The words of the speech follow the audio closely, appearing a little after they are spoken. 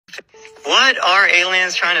What are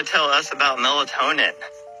aliens trying to tell us about melatonin?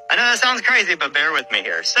 I know that sounds crazy, but bear with me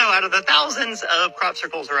here. So out of the thousands of crop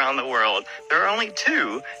circles around the world, there are only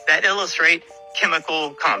two that illustrate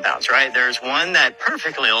chemical compounds, right? There's one that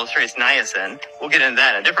perfectly illustrates niacin. We'll get into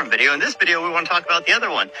that in a different video. In this video, we want to talk about the other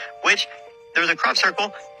one, which there's a crop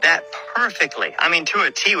circle that perfectly, to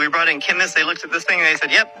a T, we brought in chemists, they looked at this thing and they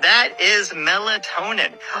said, yep, that is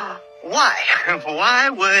melatonin. Why? Why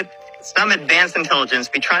would some advanced intelligence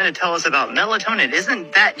be trying to tell us about melatonin?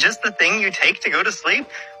 Isn't that just the thing you take to go to sleep?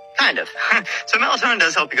 Kind of. So melatonin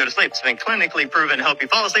does help you go to sleep. It's been clinically proven to help you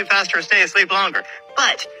fall asleep faster or stay asleep longer.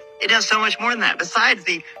 But it does so much more than that. Besides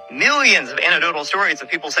the millions of anecdotal stories of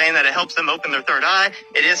people saying that it helps them open their third eye,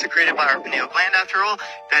 it is secreted by our pineal gland after all,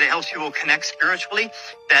 that it helps people connect spiritually,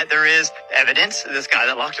 that there is evidence. This guy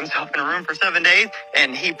that locked himself in a room for 7 days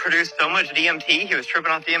and he produced so much DMT, he was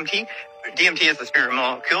tripping off DMT. DMT is the spirit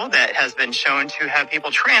molecule that has been shown to have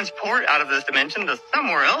people transport out of this dimension to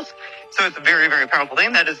somewhere else. So it's a very, very powerful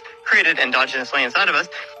thing that is created endogenously inside of us.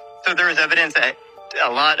 So there is evidence that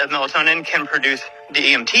a lot of melatonin can produce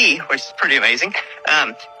DMT, which is pretty amazing.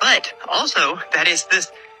 But also that is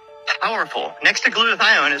this powerful, next to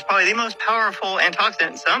glutathione, is probably the most powerful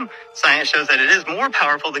antioxidant. Some science shows that it is more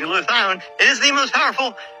powerful than glutathione. It is the most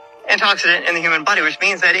powerful antioxidant in the human body, which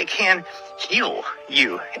means that it can heal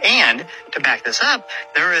you. And to back this up,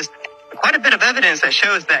 there is quite a bit of evidence that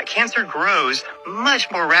shows that cancer grows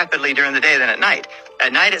much more rapidly during the day than at night.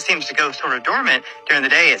 At night, it seems to go sort of dormant. During the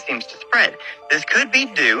day, it seems to spread. This could be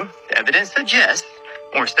due, evidence suggests,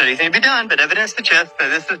 more studies need to be done, but evidence suggests that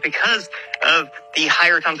this is because of the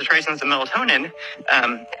higher concentrations of melatonin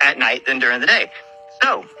at night than during the day.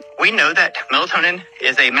 So we know that melatonin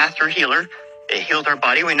is a master healer. It heals our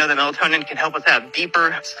body. We know that melatonin can help us have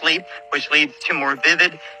deeper sleep, which leads to more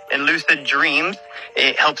vivid and lucid dreams.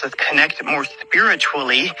 It helps us connect more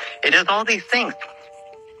spiritually. It does all these things.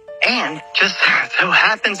 And just so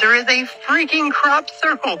happens there is a freaking crop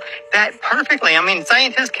circle that perfectly,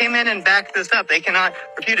 scientists came in and backed this up. They cannot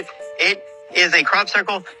refute it. It is a crop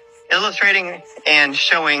circle illustrating and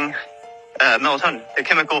showing melatonin, the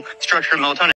chemical structure of melatonin.